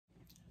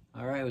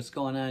All right, what's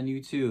going on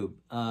YouTube?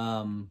 So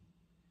I'm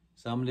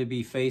going to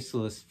be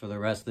faceless for the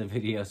rest of the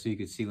video so you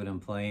can see what I'm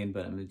playing,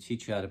 but I'm going to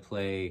teach you how to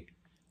play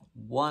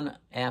One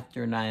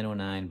After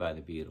 909 by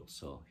the Beatles.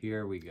 So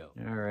here we go.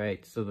 All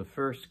right, so the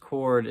first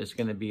chord is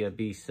going to be a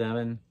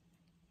B7.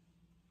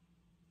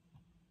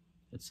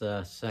 It's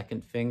a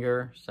second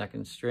finger,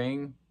 second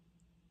string,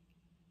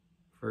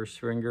 first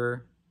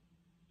finger,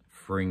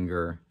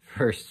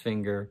 first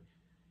finger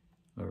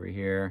over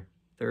here,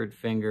 third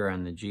finger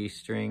on the G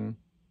string,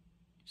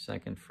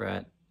 second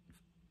fret,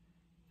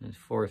 and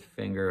fourth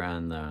finger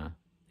on the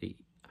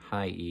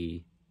high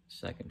E,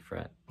 second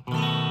fret.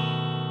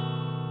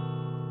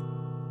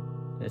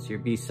 That's your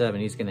B7.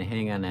 He's going to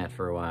hang on that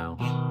for a while.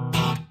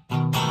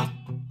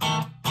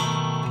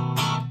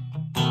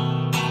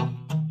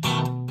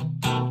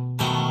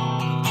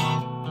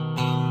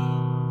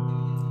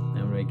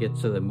 Then when we get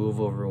to the move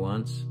over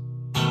once,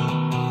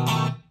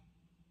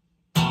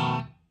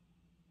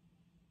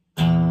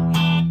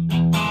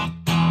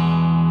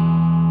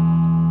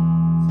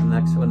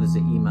 next one is the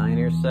E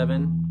minor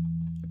 7.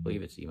 I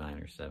believe it's E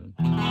minor 7.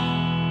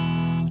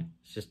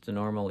 It's just a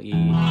normal E.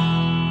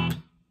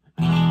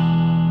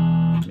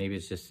 Maybe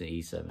it's just an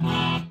E7.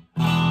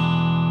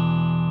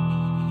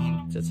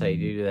 So that's how you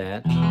do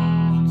that.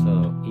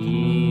 So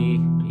E,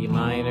 E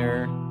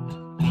minor,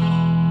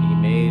 E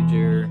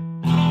major,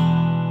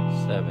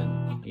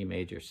 7. E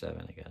major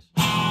 7, I guess.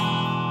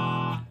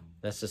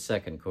 That's the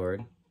second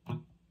chord.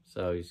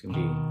 So he's going to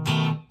be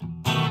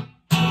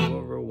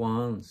over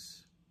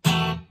once.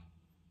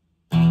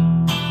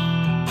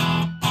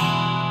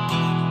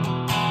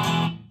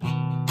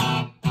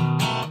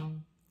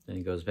 Then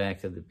he goes back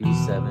to the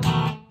B7,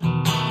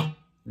 and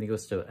he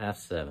goes to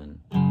F7.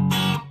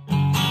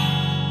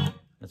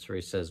 That's where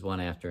he says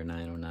One After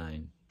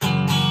 909.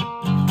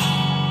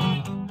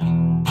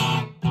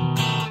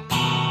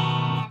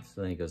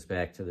 So then he goes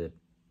back to the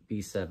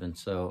B7.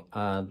 So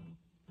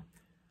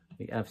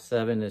the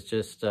F7 is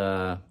just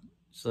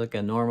it's like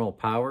a normal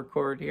power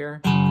chord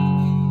here,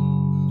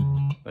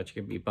 but you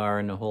could be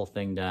barring the whole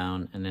thing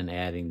down and then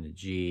adding the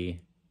G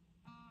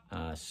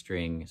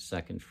string,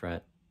 second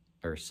fret,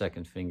 or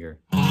second finger.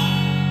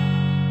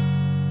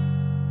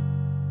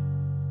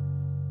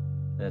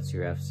 That's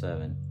your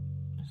F7.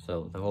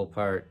 So the whole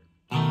part,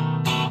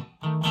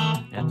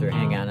 after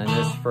hang on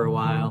this for a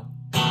while.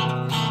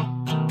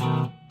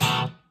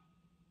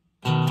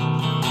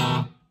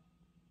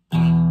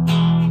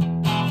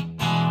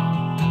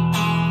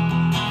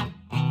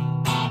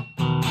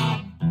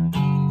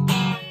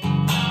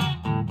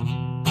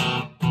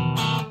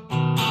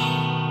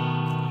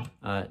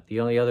 The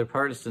only other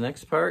part is the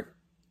next part,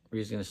 where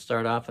he's going to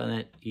start off on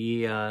that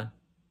E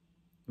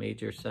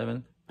major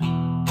 7th.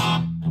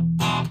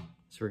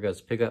 So we're going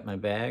to pick up my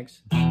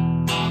bags. Goes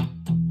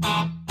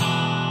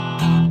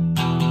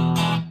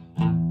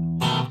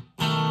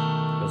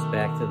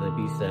back to the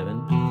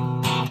B7.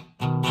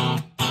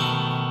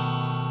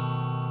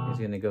 He's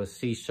going to go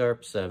C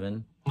sharp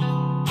 7. So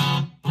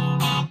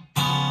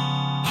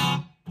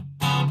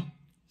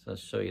I'll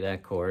show you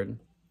that chord.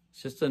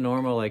 It's just a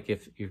normal, like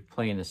if you're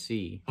playing a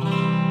C.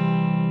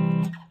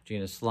 You're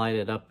going to slide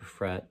it up a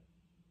fret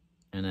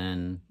and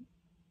then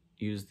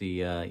use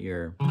the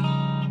your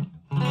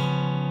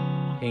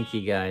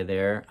pinky guy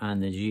there on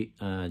the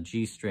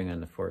G string on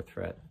the 4th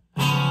fret.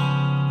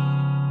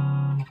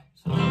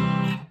 So,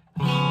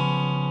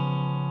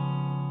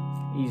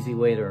 easy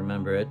way to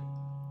remember it.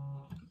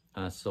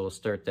 So we'll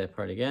start that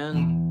part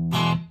again.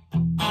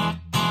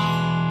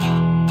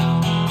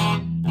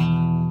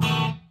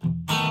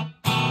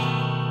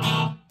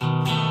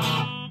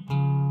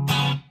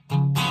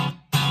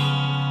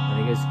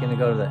 It's going to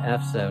go to the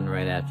F7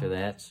 right after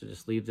that, so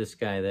just leave this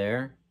guy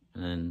there,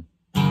 and then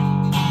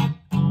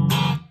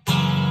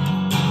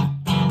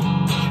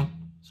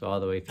so all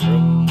the way through.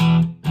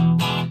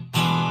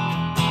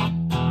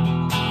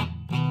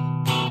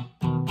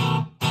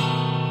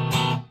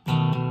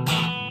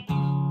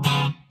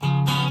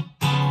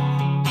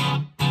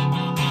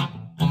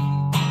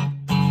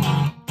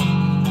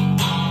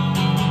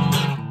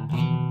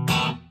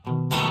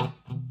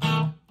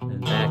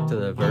 And back to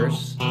the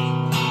verse.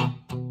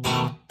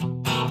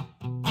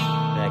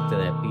 To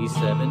that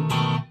B7.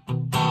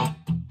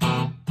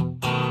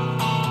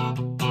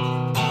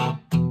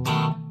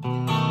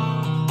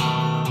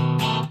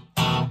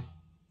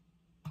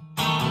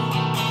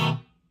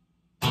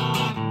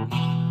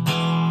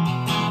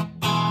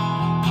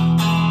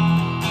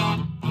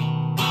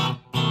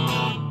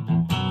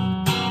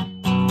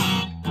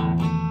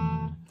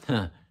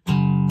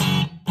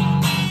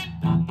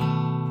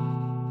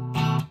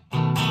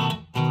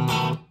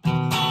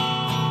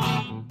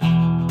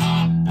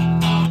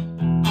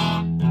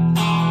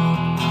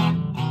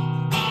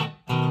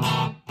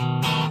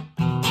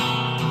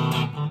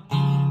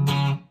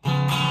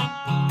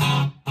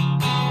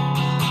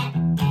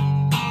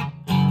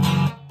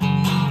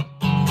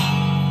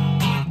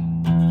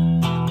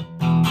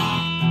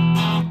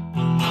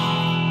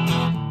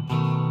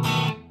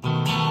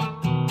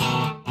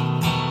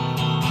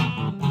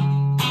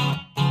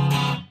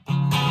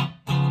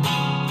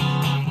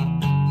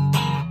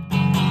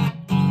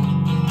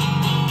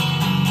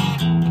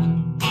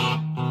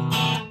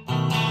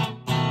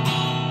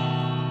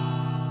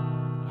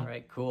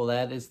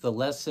 that is the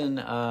lesson.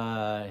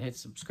 Hit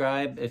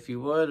subscribe if you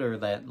would, or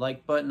that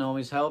like button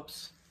always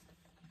helps.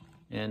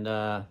 And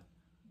got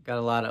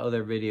a lot of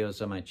other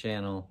videos on my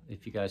channel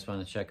if you guys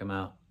want to check them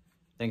out.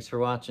 Thanks for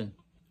watching.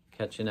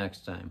 Catch you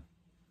next time.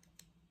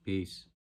 Peace.